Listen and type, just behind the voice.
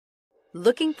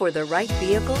Looking for the right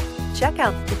vehicle? Check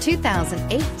out the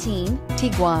 2018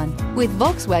 Tiguan. With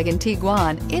Volkswagen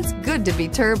Tiguan, it's good to be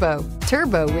turbo.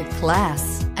 Turbo with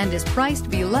class, and is priced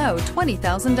below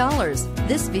 $20,000.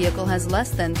 This vehicle has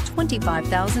less than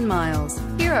 25,000 miles.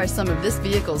 Here are some of this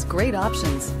vehicle's great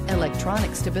options: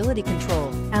 electronic stability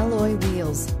control, alloy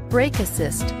wheels, brake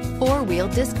assist, four-wheel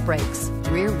disc brakes,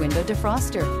 rear window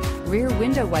defroster, rear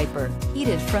window wiper,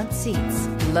 heated front seats,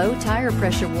 low tire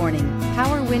pressure warning,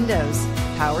 power windows,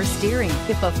 power steering.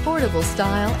 If affordable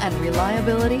style and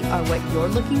reliability are what you're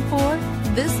looking for,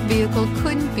 this vehicle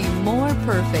couldn't be more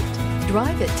perfect.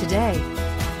 Drive it today.